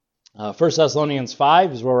1 Thessalonians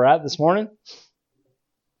 5 is where we're at this morning.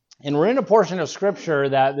 And we're in a portion of Scripture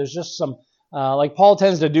that there's just some, like Paul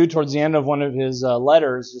tends to do towards the end of one of his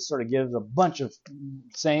letters, just sort of gives a bunch of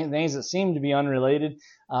things that seem to be unrelated,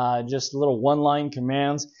 just little one-line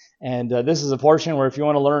commands. And this is a portion where if you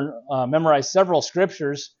want to learn, memorize several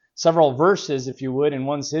Scriptures, several verses, if you would, in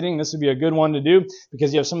one sitting, this would be a good one to do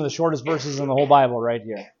because you have some of the shortest verses in the whole Bible right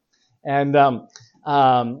here. And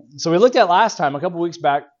so we looked at last time, a couple weeks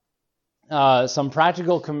back, some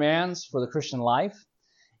practical commands for the Christian life.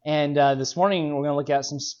 And this morning, we're going to look at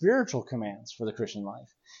some spiritual commands for the Christian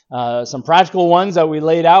life. Some practical ones that we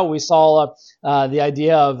laid out. We saw the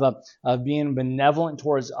idea of being benevolent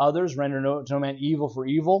towards others, render no man evil for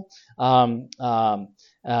evil.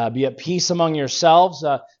 Be at peace among yourselves.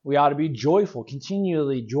 We ought to be joyful,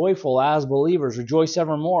 continually joyful as believers. Rejoice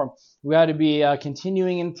evermore. We ought to be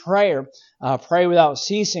continuing in prayer. Pray without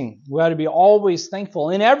ceasing. We ought to be always thankful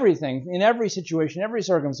in everything, in every situation, every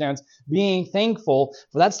circumstance, being thankful,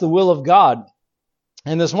 for that's the will of God.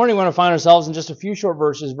 And this morning we want to find ourselves in just a few short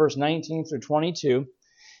verses, verse 19 through 22,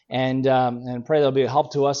 and pray they'll be a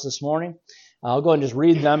help to us this morning. I'll go ahead and just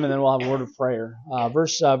read them, and then we'll have a word of prayer.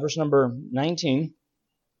 Verse number 19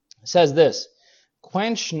 says this: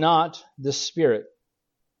 "Quench not the spirit,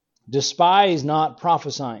 despise not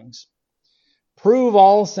prophesying. Prove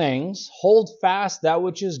all things, hold fast that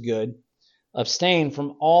which is good, abstain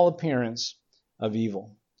from all appearance of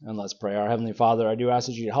evil." And let's pray. Our Heavenly Father, I do ask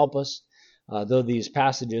that you to help us, though these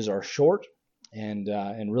passages are short and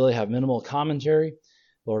really have minimal commentary.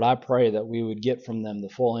 Lord, I pray that we would get from them the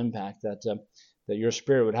full impact that your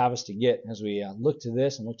Spirit would have us to get as we look to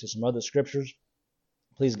this and look to some other scriptures.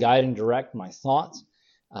 Please guide and direct my thoughts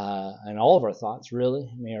and all of our thoughts,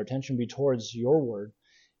 really. May our attention be towards your word,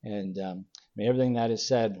 and may everything that is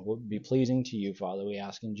said be pleasing to you, Father. We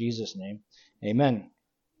ask in Jesus' name. Amen.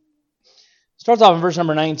 Starts off in verse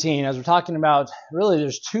number 19 as we're talking about, really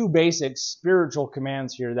there's two basic spiritual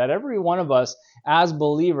commands here that every one of us as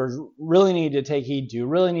believers really need to take heed to,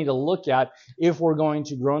 really need to look at if we're going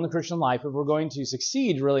to grow in the Christian life, if we're going to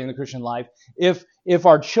succeed really in the Christian life, if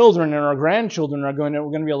our children and our grandchildren we're going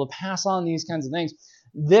to be able to pass on these kinds of things.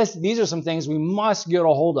 These are some things we must get a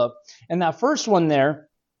hold of. And that first one there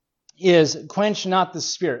is quench not the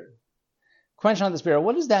spirit. Quench not the spirit.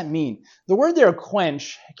 What does that mean? The word there,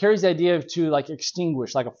 quench, carries the idea of to like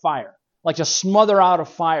extinguish, like a fire, like to smother out a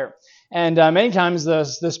fire. And many times the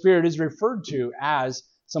spirit is referred to as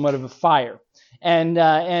somewhat of a fire. And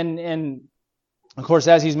of course,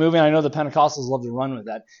 as he's moving, I know the Pentecostals love to run with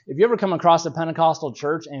that. If you ever come across a Pentecostal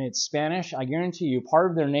church and it's Spanish, I guarantee you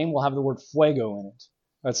part of their name will have the word fuego in it.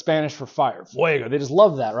 That's Spanish for fire. Fuego. They just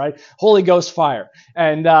love that, right? Holy Ghost fire.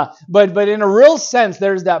 And but in a real sense,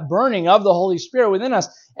 there's that burning of the Holy Spirit within us.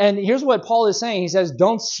 And here's what Paul is saying. He says,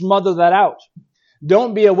 don't smother that out.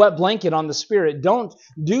 Don't be a wet blanket on the Spirit. Don't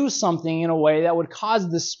do something in a way that would cause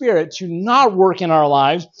the Spirit to not work in our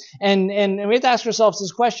lives. And we have to ask ourselves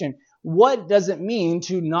this question: what does it mean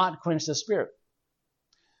to not quench the Spirit?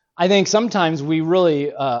 I think sometimes we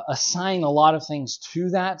really assign a lot of things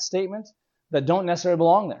to that statement that don't necessarily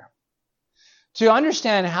belong there. To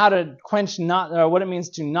understand how to quench what it means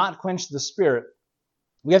to not quench the Spirit,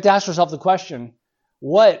 we have to ask ourselves the question: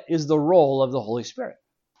 what is the role of the Holy Spirit?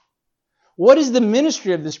 What is the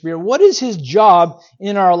ministry of the Spirit? What is His job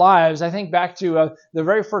in our lives? I think back to the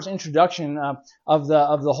very first introduction of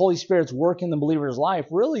the Holy Spirit's work in the believer's life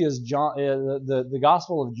really is the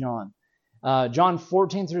Gospel of John. John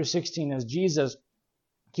 14 through 16, as Jesus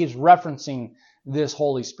keeps referencing this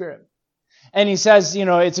Holy Spirit. And he says,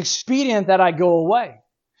 it's expedient that I go away.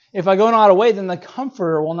 If I go not away, then the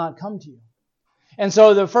Comforter will not come to you. And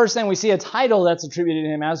so the first thing we see a title that's attributed to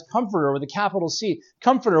him as Comforter with a capital C.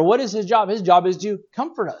 Comforter. What is his job? His job is to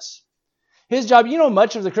comfort us. His job,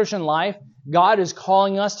 much of the Christian life, God is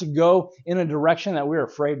calling us to go in a direction that we're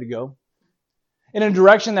afraid to go. In a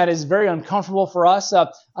direction that is very uncomfortable for us.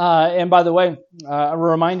 And by the way, I'm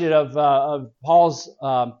reminded of Paul's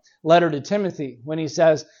letter to Timothy when he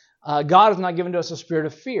says, God has not given to us a spirit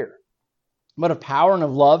of fear, but of power and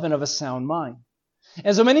of love and of a sound mind.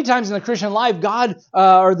 And so many times in the Christian life, God,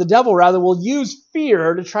 or the devil rather, will use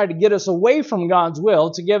fear to try to get us away from God's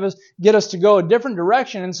will, to get us to go a different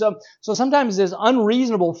direction. And so sometimes this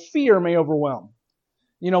unreasonable fear may overwhelm.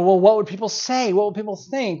 Well, what would people say? What would people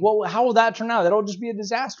think? How will that turn out? That'll just be a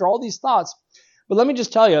disaster. All these thoughts. But let me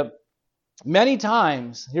just tell you, many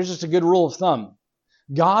times, here's just a good rule of thumb.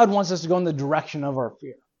 God wants us to go in the direction of our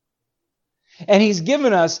fear. And He's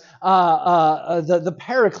given us the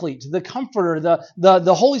Paraclete, the Comforter,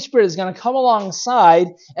 the Holy Spirit is going to come alongside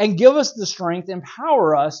and give us the strength,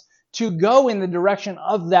 empower us to go in the direction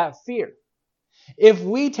of that fear. If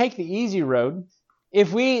we take the easy road,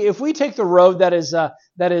 if we take the road that is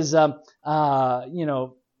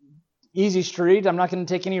easy street, I'm not going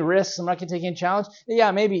to take any risks, I'm not going to take any challenge. Yeah,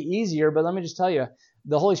 it may be easier, but let me just tell you,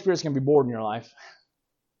 the Holy Spirit's going to be bored in your life.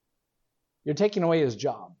 You're taking away His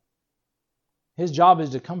job. His job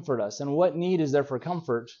is to comfort us. And what need is there for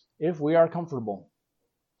comfort if we are comfortable?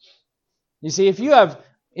 You see, if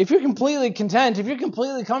you're completely content, if you're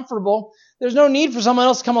completely comfortable, there's no need for someone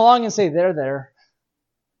else to come along and say, there,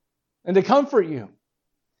 and to comfort you.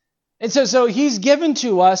 And so He's given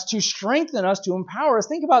to us to strengthen us, to empower us.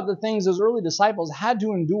 Think about the things those early disciples had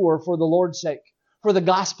to endure for the Lord's sake, for the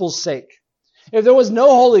gospel's sake. If there was no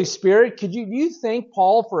Holy Spirit, do you think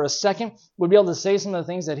Paul for a second would be able to say some of the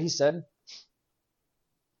things that he said?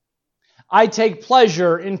 I take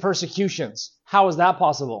pleasure in persecutions. How is that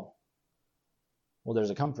possible? Well,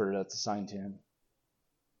 there's a comforter that's assigned to him.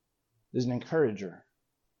 There's an encourager.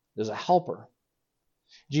 There's a helper.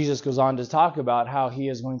 Jesus goes on to talk about how He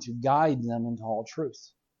is going to guide them into all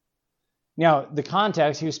truth. Now, the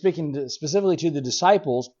context, He was speaking specifically to the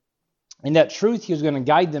disciples, and that truth He was going to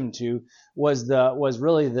guide them to was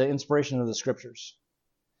really the inspiration of the Scriptures.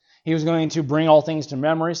 He was going to bring all things to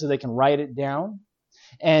memory so they can write it down.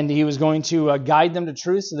 And He was going to guide them to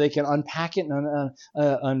truth so they can unpack it and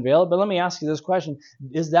unveil it. But let me ask you this question.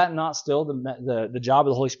 Is that not still the job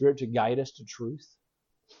of the Holy Spirit to guide us to truth?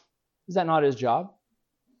 Is that not His job?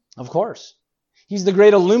 Of course. He's the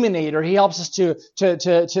great illuminator. He helps us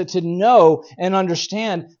to know and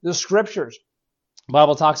understand the Scriptures. The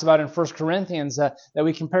Bible talks about in 1 Corinthians that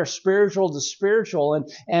we compare spiritual to spiritual,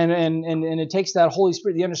 and it takes that Holy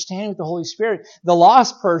Spirit, the understanding of the Holy Spirit. The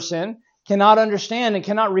lost person cannot understand and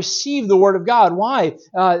cannot receive the Word of God. Why?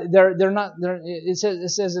 It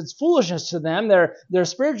says it's foolishness to them. They're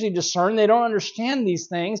spiritually discerned. They don't understand these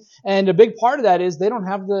things, and a big part of that is they don't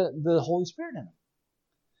have the Holy Spirit in them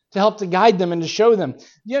to help to guide them and to show them.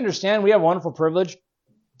 You understand? We have a wonderful privilege.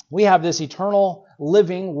 We have this eternal,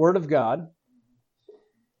 living Word of God,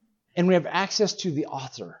 and we have access to the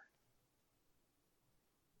author.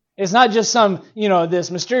 It's not just some,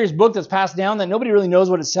 this mysterious book that's passed down that nobody really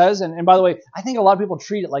knows what it says. And by the way, I think a lot of people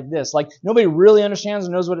treat it like this. Like nobody really understands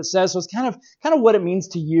and knows what it says. So it's kind of what it means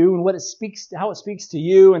to you and how it speaks to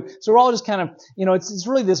you. And so we're all just kind of, it's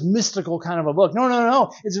really this mystical kind of a book.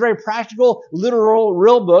 No. It's a very practical, literal,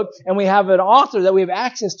 real book. And we have an author that we have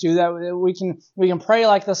access to that we can pray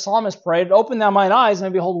like the psalmist prayed. Open thou mine eyes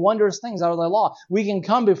and behold wondrous things out of thy law. We can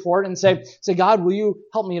come before it and say, God, will you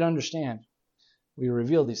help me to understand? Will you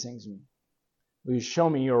reveal these things to me? Will you show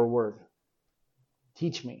me your word?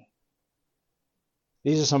 Teach me.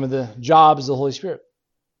 These are some of the jobs of the Holy Spirit.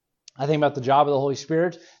 I think about the job of the Holy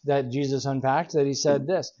Spirit that Jesus unpacked, that He said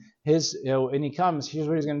this. When He comes, here's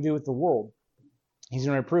what He's going to do with the world. He's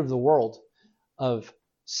going to reprove the world of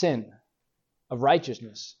sin, of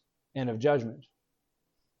righteousness, and of judgment.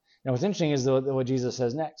 Now what's interesting is what Jesus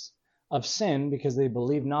says next. Of sin, because they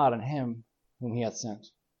believe not on Him whom He hath sent.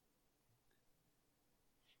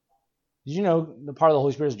 Did you know the part of the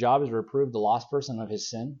Holy Spirit's job is to reprove the lost person of his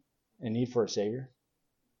sin and need for a Savior?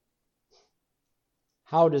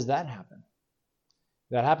 How does that happen?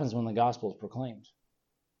 That happens when the gospel is proclaimed.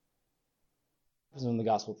 It happens when the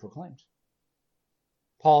gospel is proclaimed.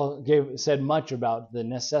 Paul said much about the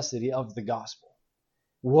necessity of the gospel.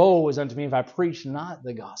 Woe is unto me if I preach not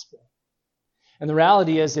the gospel. And the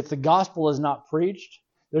reality is, if the gospel is not preached,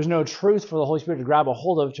 there's no truth for the Holy Spirit to grab a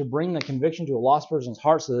hold of to bring the conviction to a lost person's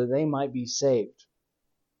heart so that they might be saved.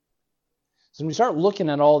 So when we start looking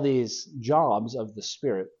at all these jobs of the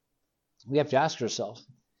Spirit, we have to ask ourselves,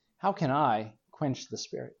 how can I quench the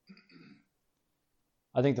Spirit?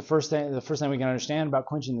 I think the first thing we can understand about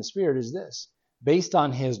quenching the Spirit is this. Based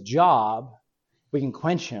on His job, we can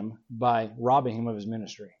quench Him by robbing Him of His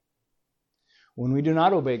ministry. When we do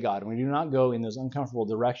not obey God, when we do not go in those uncomfortable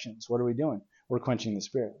directions, what are we doing? We're quenching the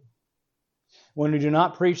Spirit. When we do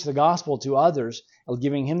not preach the gospel to others,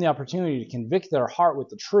 giving Him the opportunity to convict their heart with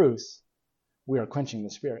the truth, we are quenching the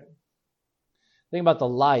Spirit. Think about the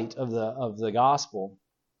light of the gospel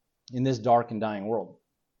in this dark and dying world.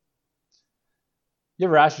 You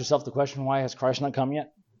ever ask yourself the question, why has Christ not come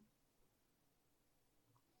yet?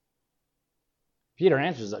 Peter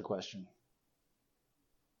answers that question.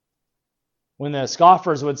 When the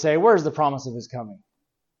scoffers would say, where's the promise of His coming?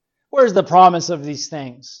 Where's the promise of these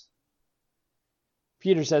things?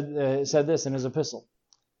 Peter said this in his epistle.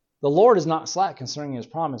 The Lord is not slack concerning His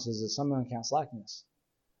promises, as some men count slackness,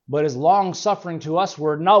 but is long-suffering to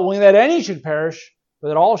usward, not willing that any should perish, but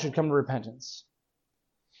that all should come to repentance.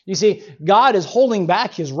 You see, God is holding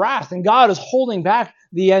back His wrath, and God is holding back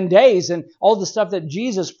the end days and all the stuff that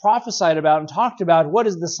Jesus prophesied about and talked about. What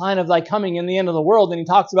is the sign of thy coming in the end of the world? And he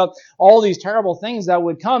talks about all these terrible things that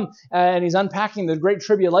would come, and he's unpacking the great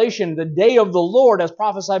tribulation, the day of the Lord, as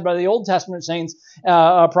prophesied by the Old Testament saints,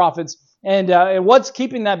 prophets. And what's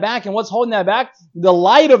keeping that back and what's holding that back? The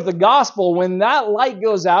light of the gospel. When that light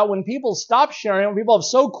goes out, when people stop sharing, when people have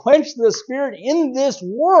so quenched the Spirit in this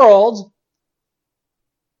world,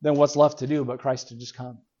 then what's left to do but Christ to just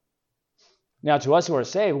come? Now, to us who are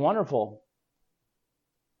saved, wonderful.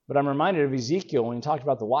 But I'm reminded of Ezekiel when he talked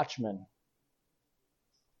about the watchmen.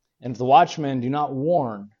 And if the watchmen do not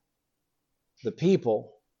warn the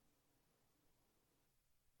people,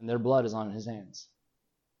 then their blood is on his hands.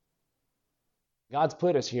 God's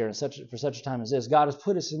put us here for such a time as this. God has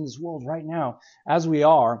put us in this world right now as we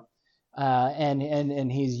are,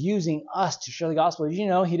 and He's using us to share the gospel. Did you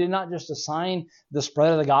know He did not just assign the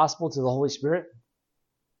spread of the gospel to the Holy Spirit?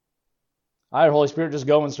 I had the Holy Spirit just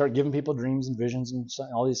go and start giving people dreams and visions and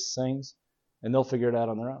all these things, and they'll figure it out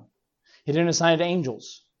on their own. He didn't assign it to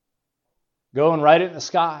angels. Go and write it in the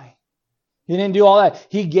sky. He didn't do all that.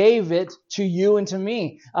 He gave it to you and to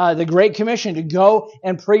me. The Great Commission to go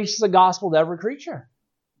and preach the gospel to every creature.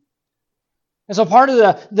 And so part of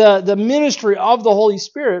the ministry of the Holy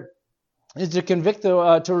Spirit is to convict,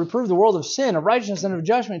 to reprove the world of sin, of righteousness, and of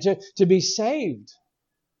judgment, to be saved.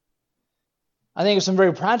 I think of some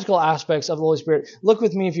very practical aspects of the Holy Spirit. Look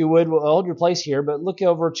with me, if you would. We'll hold your place here, but look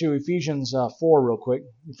over to Ephesians 4 real quick.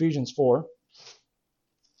 Ephesians 4.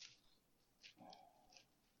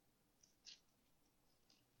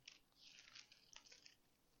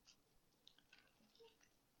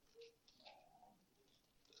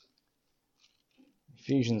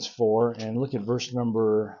 Ephesians 4, and look at verse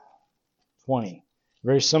number 20.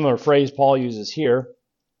 Very similar phrase Paul uses here.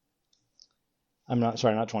 Not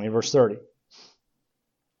 20, verse 30.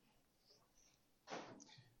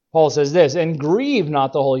 Paul says this, and grieve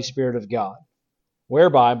not the Holy Spirit of God,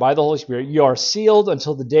 whereby, by the Holy Spirit, you are sealed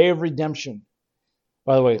until the day of redemption.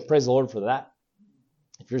 By the way, praise the Lord for that.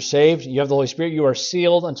 If you're saved, you have the Holy Spirit, you are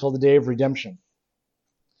sealed until the day of redemption.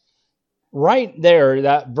 Right there,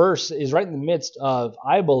 that verse is right in the midst of,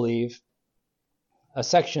 I believe, a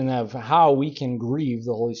section of how we can grieve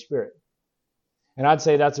the Holy Spirit. And I'd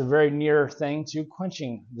say that's a very near thing to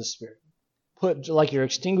quenching the Spirit. Put like you're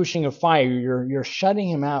extinguishing a fire, you're shutting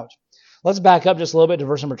Him out. Let's back up just a little bit to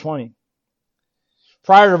verse number 20.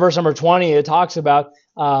 Prior to verse number 20, it talks about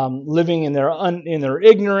living in their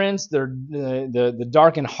ignorance. The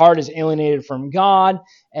darkened heart is alienated from God,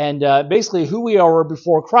 and basically who we are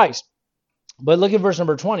before Christ. But look at verse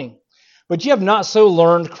number 20. But ye have not so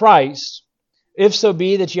learned Christ, if so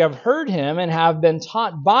be that ye have heard Him and have been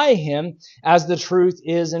taught by Him, as the truth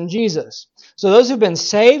is in Jesus. So those who've been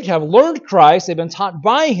saved have learned Christ, they've been taught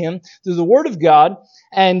by Him through the Word of God,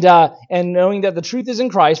 and knowing that the truth is in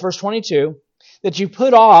Christ, verse 22, that you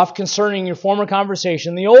put off concerning your former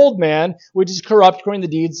conversation the old man, which is corrupt according to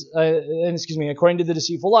the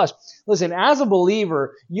deceitful lust. Listen, as a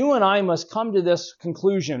believer, you and I must come to this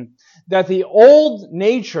conclusion that the old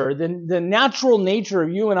nature, the natural nature of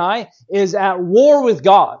you and I, is at war with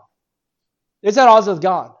God. It's at odds with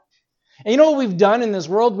God. And you know what we've done in this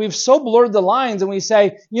world? We've so blurred the lines, and we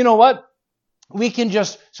say, you know what? We can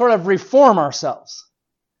just sort of reform ourselves.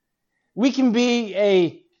 We can be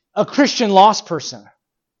a Christian lost person.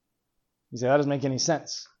 You say, that doesn't make any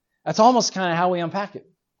sense. That's almost kind of how we unpack it.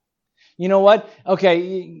 You know what?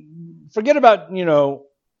 Okay, forget about,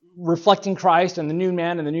 reflecting Christ and the new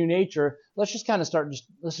man and the new nature. Let's just kind of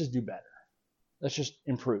let's just do better. Let's just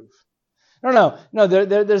improve. No.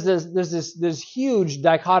 There's this huge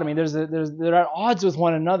dichotomy. They're at odds with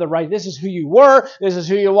one another, right? This is who you were. This is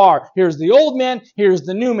who you are. Here's the old man. Here's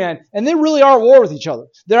the new man. And they really are at war with each other.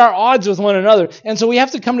 They're at odds with one another. And so we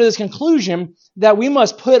have to come to this conclusion that we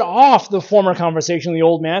must put off the former conversation of the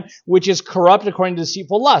old man, which is corrupt according to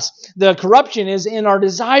deceitful lust. The corruption is in our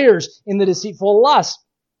desires, in the deceitful lust.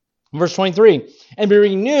 Verse 23, and be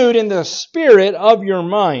renewed in the spirit of your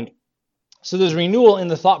mind. So there's renewal in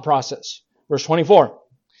the thought process. Verse 24,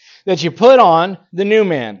 that you put on the new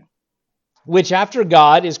man, which after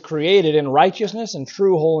God is created in righteousness and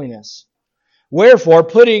true holiness. Wherefore,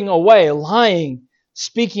 putting away lying,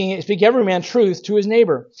 speak every man truth to his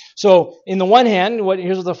neighbor. So, in the one hand,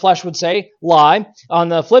 here's what the flesh would say, lie. On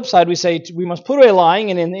the flip side, we say we must put away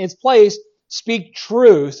lying, and in its place, speak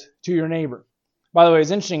truth to your neighbor. By the way, it's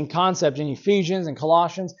an interesting concept in Ephesians and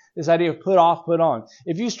Colossians, this idea of put off, put on.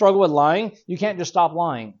 If you struggle with lying, you can't just stop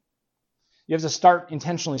lying. You have to start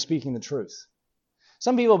intentionally speaking the truth.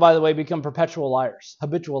 Some people, by the way, become perpetual liars,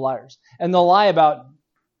 habitual liars. And they'll lie about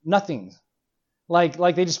nothing.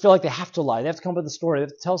 Like they just feel like they have to lie. They have to come up with a story. They have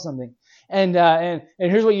to tell something. And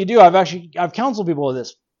here's what you do. I've counseled people with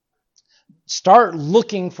this. Start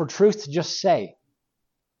looking for truth to just say.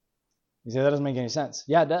 You say that doesn't make any sense.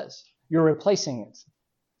 Yeah, it does. You're replacing it.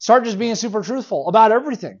 Start just being super truthful about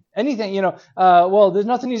everything. Anything, well, there's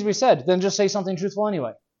nothing needs to be said. Then just say something truthful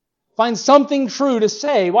anyway. Find something true to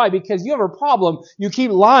say. Why? Because you have a problem. You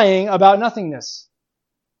keep lying about nothingness.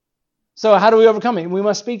 So how do we overcome it? We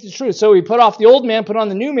must speak the truth. So we put off the old man, put on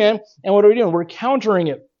the new man, and what are we doing? We're countering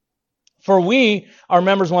it. For we are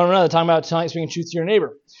members of one another. Talking about speaking truth to your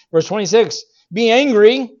neighbor. Verse 26, be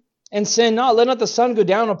angry and sin not. Let not the sun go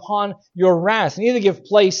down upon your wrath. Neither give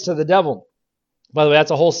place to the devil. By the way,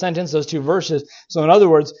 that's a whole sentence, those two verses. So in other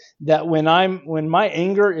words, that when my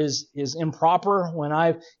anger is improper, when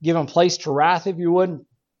I've given place to wrath, if you would,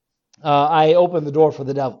 I open the door for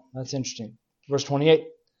the devil. That's interesting. Verse 28.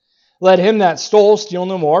 Let him that stole steal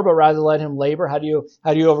no more, but rather let him labor. How do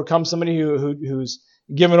you overcome somebody who's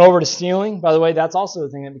given over to stealing? By the way, that's also the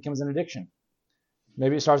thing that becomes an addiction.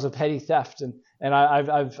 Maybe it starts with petty theft, and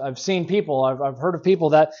I've seen people, I've heard of people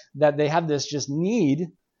that they have this just need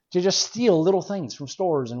to just steal little things from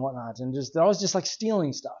stores and whatnot, and they're always just like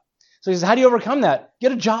stealing stuff. So he says, how do you overcome that?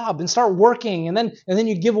 Get a job and start working, and then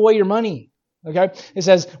you give away your money. Okay? It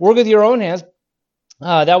says, work with your own hands,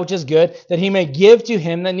 that which is good, that he may give to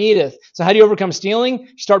him that needeth. So how do you overcome stealing?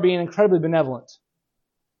 You start being incredibly benevolent.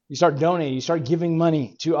 You start donating. You start giving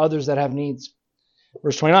money to others that have needs.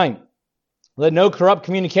 Verse 29. Let no corrupt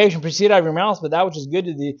communication proceed out of your mouth, but that which is good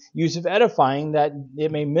to the use of edifying, that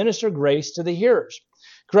it may minister grace to the hearers.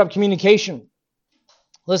 Corrupt communication.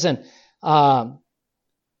 Listen,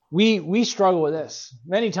 we struggle with this.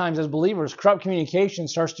 Many times as believers, corrupt communication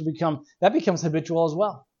becomes habitual as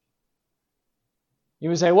well. You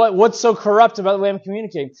would say, what's so corrupt about the way I'm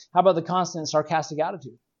communicating? How about the constant sarcastic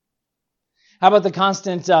attitude? How about the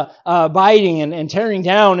constant biting and tearing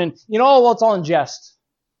down and, it's all in jest.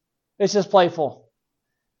 It's just playful.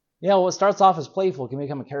 Yeah, what starts off as playful can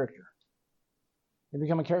become a character. It can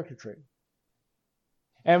become a character trait.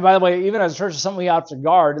 And by the way, even as a church, it's something we have to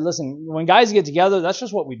guard. Listen, when guys get together, that's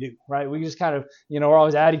just what we do, right? We just kind of, we're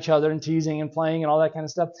always at each other and teasing and playing and all that kind of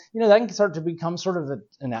stuff. that can start to become sort of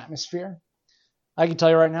an atmosphere. I can tell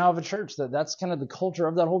you right now of a church that's kind of the culture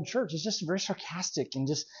of that whole church. It's just very sarcastic and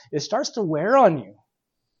just, it starts to wear on you.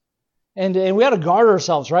 And we ought to guard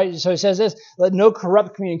ourselves, right? So it says this, let no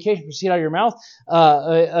corrupt communication proceed out of your mouth,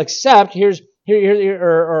 except here's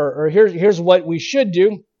what we should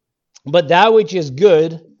do, but that which is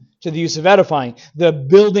good to the use of edifying, the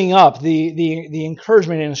building up, the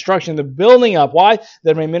encouragement and instruction, the building up. Why?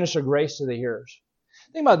 That it may minister grace to the hearers.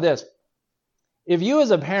 Think about this. If you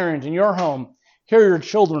as a parent in your home hear your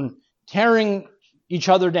children tearing each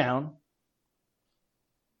other down,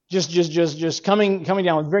 just coming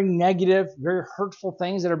down with very negative, very hurtful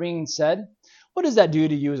things that are being said, what does that do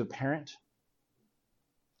to you as a parent?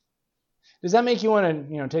 Does that make you want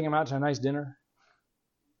to, take him out to a nice dinner?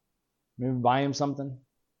 Maybe buy him something?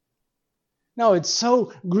 No, it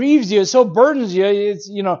so grieves you. It so burdens you. It's,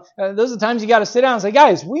 those are the times you got to sit down and say,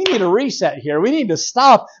 guys, we need a reset here. We need to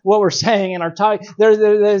stop what we're saying in our talk. There's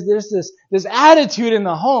this attitude in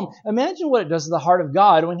the home. Imagine what it does to the heart of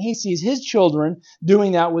God when He sees His children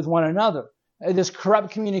doing that with one another. This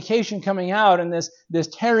corrupt communication coming out, and this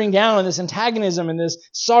tearing down, and this antagonism, and this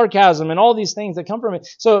sarcasm, and all these things that come from it.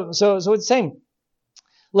 So it's saying,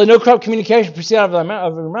 let no corrupt communication proceed out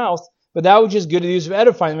of your mouth, but that which is good to the use of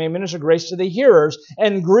edifying may minister grace to the hearers,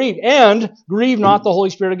 and grieve not the Holy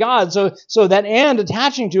Spirit of God. So that and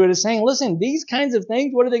attaching to it is saying, listen, these kinds of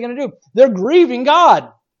things, what are they going to do? They're grieving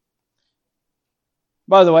God.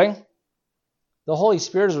 By the way, the Holy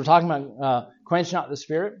Spirit, as we're talking about quench not the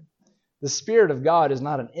Spirit of God is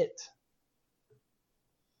not an it.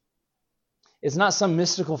 It's not some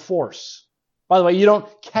mystical force. By the way, you don't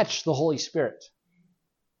catch the Holy Spirit.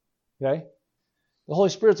 Okay? The Holy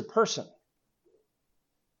Spirit's a person.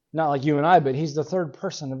 Not like you and I, but He's the third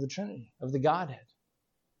person of the Trinity, of the Godhead.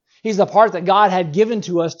 He's the part that God had given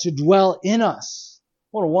to us to dwell in us.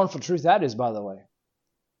 What a wonderful truth that is, by the way.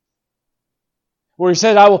 Where He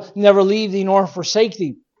said, I will never leave thee nor forsake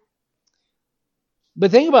thee.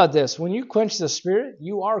 But think about this. When you quench the Spirit,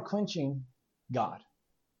 you are quenching God.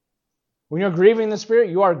 When you're grieving the Spirit,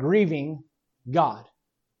 you are grieving God.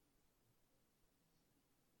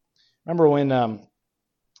 Remember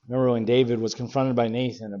when David was confronted by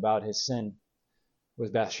Nathan about his sin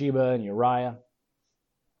with Bathsheba and Uriah?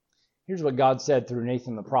 Here's what God said through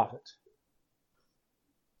Nathan the prophet.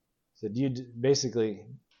 He said,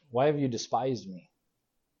 why have you despised me?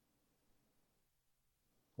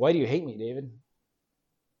 Why do you hate me, David?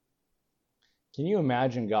 Can you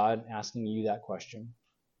imagine God asking you that question?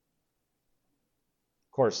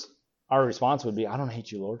 Of course, our response would be, I don't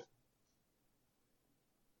hate you, Lord.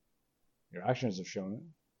 Your actions have shown it.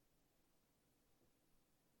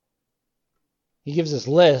 He gives this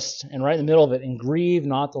list, and right in the middle of it, and grieve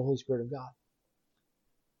not the Holy Spirit of God.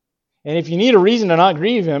 And if you need a reason to not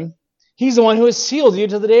grieve him, he's the one who has sealed you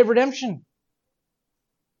to the day of redemption.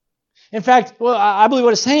 In fact, well, I believe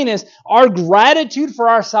what it's saying is our gratitude for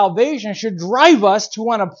our salvation should drive us to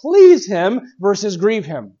want to please him versus grieve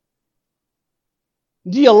him.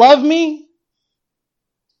 Do you love me?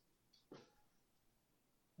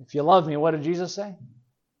 If you love me, what did Jesus say?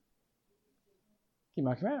 Keep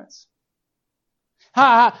my commandments.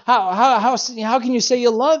 How can you say you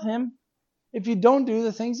love him if you don't do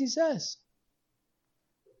the things he says?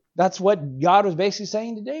 That's what God was basically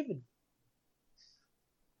saying to David.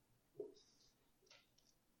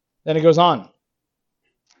 Then it goes on.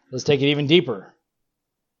 Let's take it even deeper.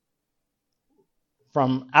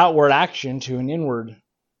 From outward action to an inward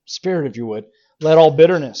spirit, if you would. Let all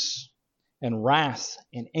bitterness and wrath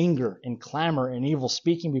and anger and clamor and evil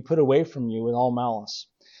speaking be put away from you with all malice.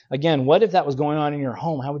 Again, what if that was going on in your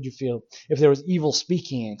home? How would you feel if there was evil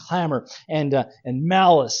speaking and clamor and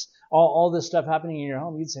malice, all this stuff happening in your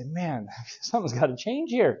home? You'd say, man, something's got to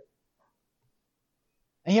change here.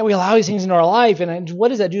 And yet we allow these things into our life, and what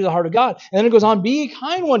does that do to the heart of God? And then it goes on, be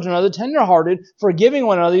kind one to another, tenderhearted, forgiving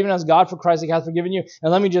one another, even as God for Christ's sake hath forgiven you.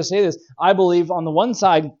 And let me just say this, I believe on the one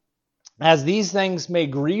side, as these things may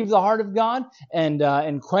grieve the heart of God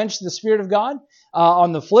and quench the Spirit of God,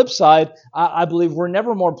 on the flip side, I believe we're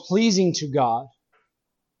never more pleasing to God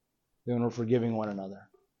than when we're forgiving one another,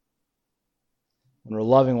 when we're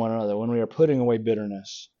loving one another, when we are putting away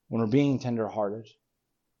bitterness, when we're being tenderhearted,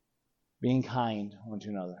 being kind one to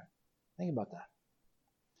another. Think about that.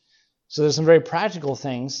 So there's some very practical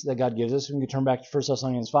things that God gives us. We can turn back to 1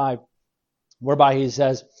 Thessalonians 5, whereby he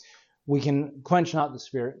says we can quench not the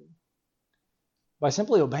Spirit by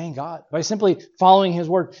simply obeying God, by simply following his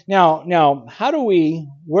word. Now,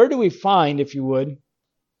 where do we find, if you would,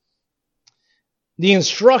 the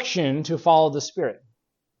instruction to follow the Spirit?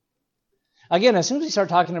 Again, as soon as we start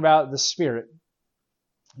talking about the Spirit,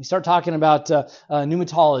 we start talking about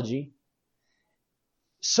pneumatology,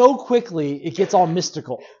 so quickly it gets all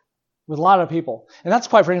mystical with a lot of people. And that's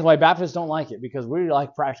quite frankly why Baptists don't like it, because we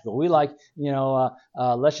like practical. We like,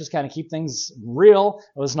 let's just kind of keep things real.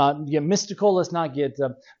 Let's not get mystical. Let's not get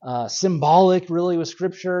symbolic really with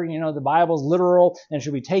Scripture. The Bible's literal and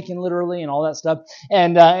should be taken literally and all that stuff.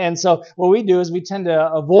 And so what we do is we tend to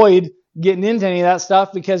avoid getting into any of that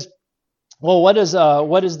stuff because, well, what is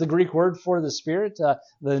the Greek word for the Spirit? The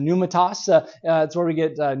pneumatos. It's where we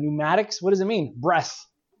get pneumatics. What does it mean? Breath.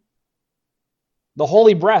 The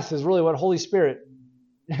holy breath is really what Holy Spirit,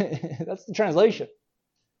 that's the translation.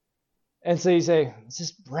 And so you say, it's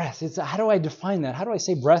just breath. How do I define that? How do I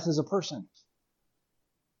say breath is a person?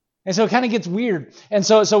 And so it kind of gets weird. And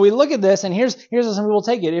so we look at this, and here's how some people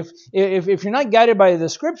take it. If you're not guided by the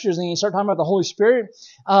Scriptures and you start talking about the Holy Spirit,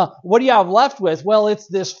 what do you have left with? Well, it's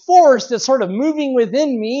this force that's sort of moving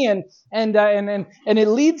within me, and it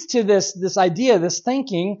leads to this idea, this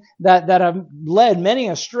thinking that have led many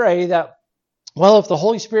astray that, well, if the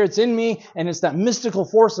Holy Spirit's in me and it's that mystical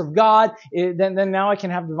force of God, then now I can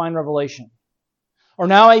have divine revelation. Or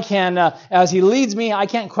now I can, as he leads me, I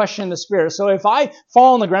can't question the Spirit. So if I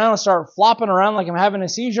fall on the ground and start flopping around like I'm having a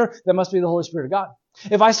seizure, that must be the Holy Spirit of God.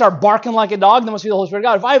 If I start barking like a dog, that must be the Holy Spirit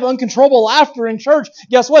of God. If I have uncontrollable laughter in church,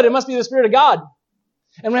 guess what? It must be the Spirit of God.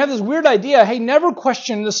 And we have this weird idea, hey, never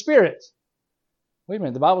question the Spirit. Wait a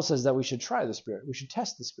minute, the Bible says that we should try the Spirit. We should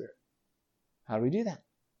test the Spirit. How do we do that?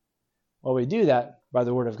 Well, we do that by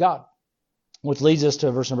the Word of God, which leads us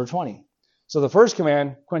to verse number 20. So the first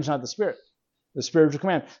command, quench not the Spirit, the spiritual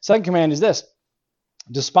command. Second command is this,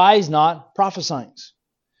 despise not prophesying.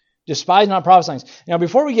 Despise not prophesying. Now,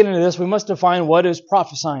 before we get into this, we must define what is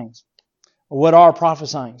prophesying, or what are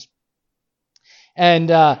prophesying.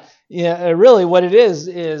 And really what it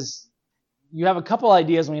is you have a couple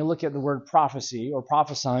ideas when you look at the word prophecy or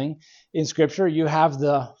prophesying in Scripture. You have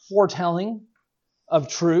the foretelling of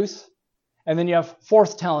truth, and then you have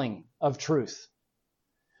forthtelling of truth.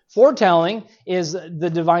 Foretelling is the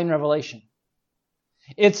divine revelation.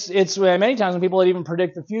 It's many times when people would even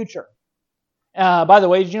predict the future. By the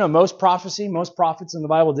way, did you know most prophets in the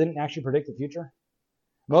Bible didn't actually predict the future?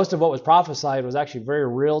 Most of what was prophesied was actually very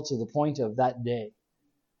real to the point of that day.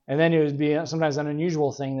 And then it would be sometimes an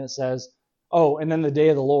unusual thing that says, oh, and then the day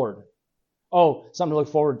of the Lord. Oh, something to look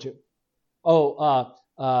forward to. Oh,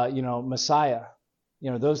 Messiah.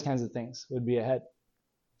 Those kinds of things would be ahead.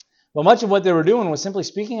 But much of what they were doing was simply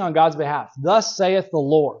speaking on God's behalf. Thus saith the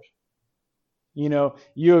Lord. You've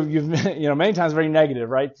many times very negative,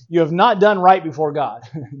 right? You have not done right before God.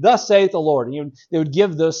 Thus saith the Lord. They would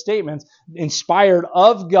give those statements inspired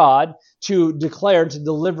of God to declare, to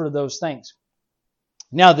deliver those things.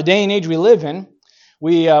 Now, the day and age we live in,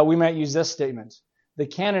 we might use this statement. The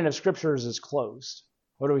canon of Scriptures is closed.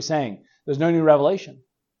 What are we saying? There's no new revelation.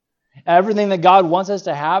 Everything that God wants us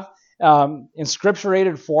to have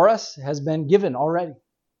inscripturated for us has been given already.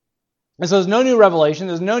 And so there's no new revelation.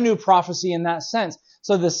 There's no new prophecy in that sense.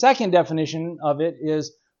 So the second definition of it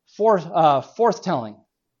is forthtelling.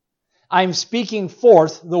 I'm speaking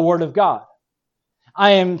forth the Word of God.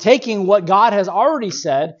 I am taking what God has already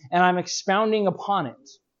said and I'm expounding upon it.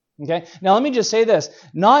 Okay? Now let me just say this.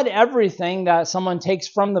 Not everything that someone takes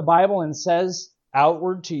from the Bible and says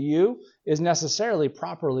outward to you is necessarily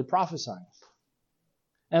properly prophesying.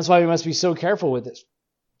 And that's why we must be so careful with this.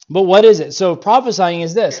 But what is it? So prophesying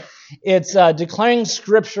is this. It's declaring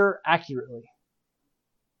Scripture accurately.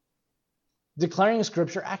 Declaring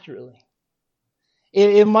Scripture accurately.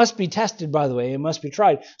 It must be tested, by the way. It must be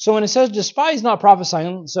tried. So when it says despise not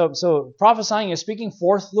prophesying, so prophesying is speaking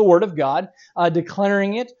forth the Word of God,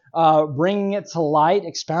 declaring it, bringing it to light,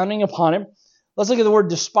 expounding upon it. Let's look at the word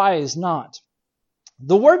despise not.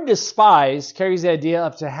 The word despise carries the idea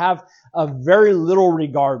of to have a very little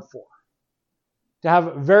regard for. To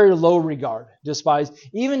have very low regard, despise,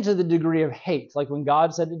 even to the degree of hate. Like when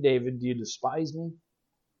God said to David, do you despise me?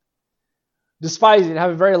 Despise it,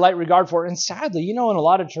 have a very light regard for it. And sadly, in a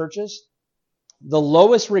lot of churches, the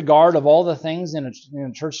lowest regard of all the things in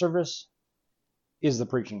a church service is the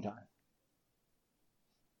preaching time.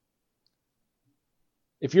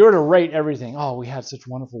 If you were to rate everything, we had such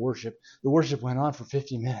wonderful worship. The worship went on for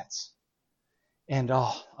 50 minutes. And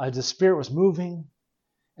the Spirit was moving.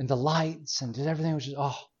 And the lights and everything was just,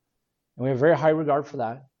 and we have very high regard for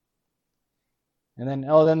that. And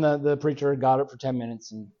then, the preacher got up for 10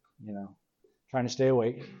 minutes and, trying to stay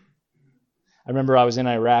awake. I remember I was in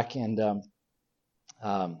Iraq and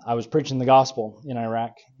I was preaching the gospel in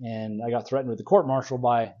Iraq and I got threatened with a court-martial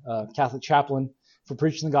by a Catholic chaplain for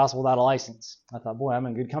preaching the gospel without a license. I thought, boy, I'm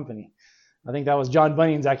in good company. I think that was John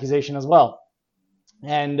Bunyan's accusation as well.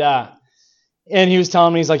 And he was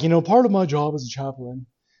telling me, he's like, part of my job as a chaplain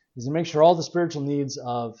is to make sure all the spiritual needs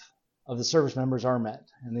of the service members are met.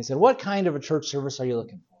 And they said, what kind of a church service are you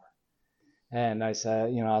looking for? And I said,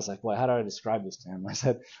 I was like, well, how do I describe this to him? I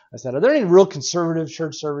said, are there any real conservative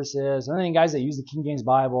church services? Are there any guys that use the King James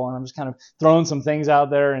Bible? And I'm just kind of throwing some things out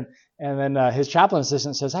there. And then his chaplain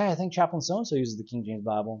assistant says, hey, I think chaplain so-and-so uses the King James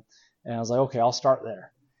Bible. And I was like, okay, I'll start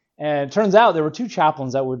there. And it turns out there were two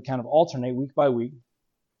chaplains that would kind of alternate week by week.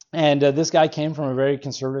 And this guy came from a very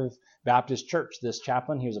conservative Baptist church. This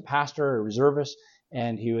chaplain, he was a pastor, a reservist,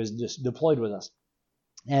 and he was just deployed with us.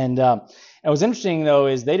 And what was interesting, though,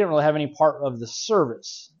 is they didn't really have any part of the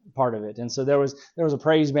service part of it. And so there was a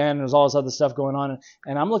praise band and there was all this other stuff going on.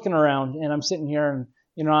 And I'm looking around and I'm sitting here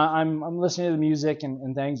and, I'm listening to the music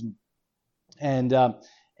and things. And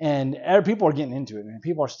people are getting into it, man.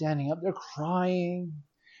 People are standing up, they're crying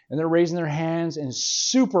and they're raising their hands and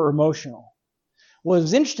super emotional. What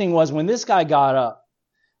was interesting was when this guy got up,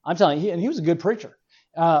 I'm telling you, and he was a good preacher.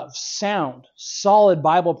 Sound, solid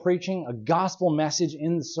Bible preaching, a gospel message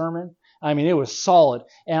in the sermon. I mean, it was solid.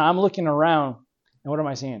 And I'm looking around, and what am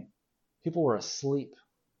I seeing? People were asleep.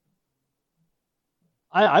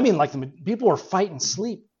 I mean, like people were fighting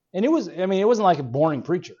sleep. And it wasn't like a boring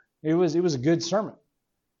preacher. It was a good sermon.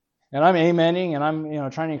 And I'm amening, and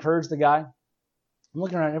I'm trying to encourage the guy. I'm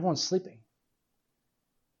looking around, everyone's sleeping.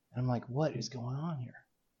 And I'm like, what is going on here?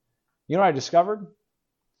 You know what I discovered?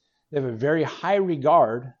 They have a very high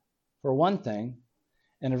regard for one thing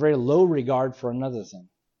and a very low regard for another thing.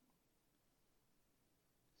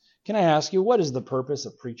 Can I ask you, what is the purpose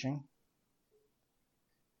of preaching?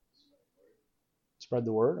 Spread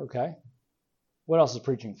the word, okay. What else is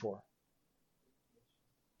preaching for?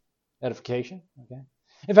 Edification, okay.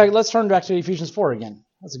 In fact, let's turn back to Ephesians 4 again.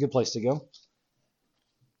 That's a good place to go.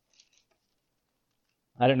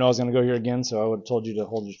 I didn't know I was going to go here again, so I would have told you to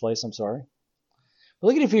hold your place. I'm sorry. But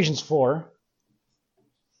look at Ephesians 4.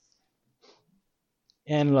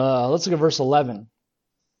 And let's look at verse 11.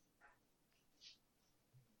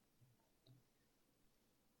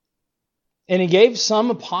 And he gave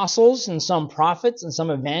some apostles and some prophets and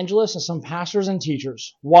some evangelists and some pastors and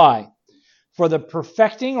teachers. Why? For the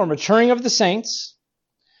perfecting or maturing of the saints,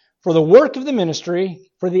 for the work of the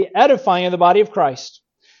ministry, for the edifying of the body of Christ,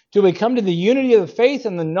 till we come to the unity of the faith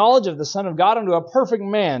and the knowledge of the Son of God unto a perfect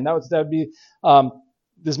man. That would be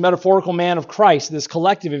this metaphorical man of Christ, this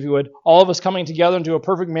collective, if you would, all of us coming together into a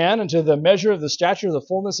perfect man, into the measure of the stature of the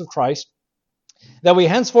fullness of Christ, that we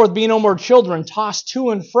henceforth be no more children, tossed to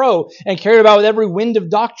and fro and carried about with every wind of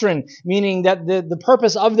doctrine, meaning that the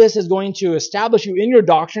purpose of this is going to establish you in your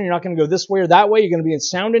doctrine. You're not going to go this way or that way. You're going to be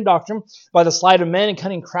sound in doctrine by the sleight of men and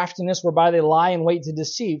cunning craftiness whereby they lie in wait to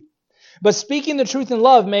deceive. But speaking the truth in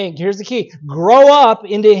love may, here's the key, grow up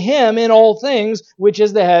into him in all things, which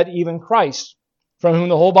is the head, even Christ, from whom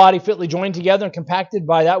the whole body fitly joined together and compacted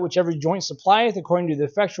by that which every joint supplieth, according to the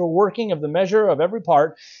effectual working of the measure of every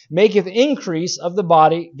part, maketh increase of the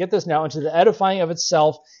body, get this now, into the edifying of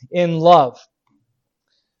itself in love.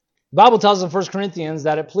 The Bible tells us in 1 Corinthians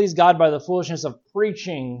that it pleased God by the foolishness of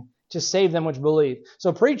preaching to save them which believe.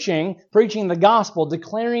 So preaching the gospel,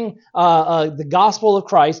 declaring the gospel of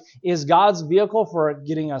Christ is God's vehicle for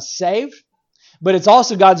getting us saved, but it's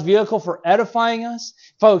also God's vehicle for edifying us.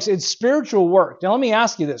 Folks, it's spiritual work. Now let me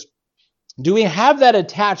ask you this. Do we have that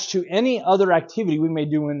attached to any other activity we may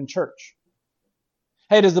do in church?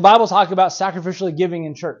 Hey, does the Bible talk about sacrificially giving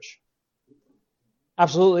in church?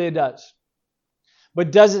 Absolutely it does.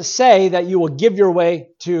 But does it say that you will give your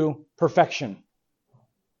way to perfection?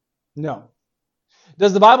 No.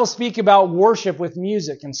 Does the Bible speak about worship with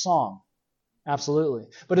music and song? Absolutely.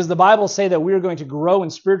 But does the Bible say that we are going to grow in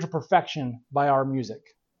spiritual perfection by our music?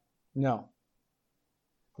 No.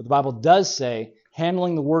 But the Bible does say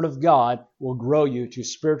handling the Word of God will grow you to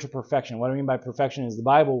spiritual perfection. What I mean by perfection is the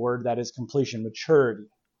Bible word that is completion, maturity.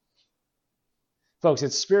 Folks,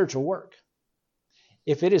 it's spiritual work.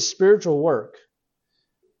 If it is spiritual work,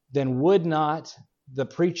 then would not the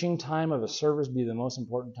preaching time of a service be the most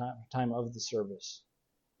important time of the service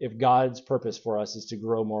if God's purpose for us is to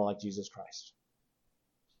grow more like Jesus Christ?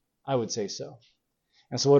 I would say so. And so what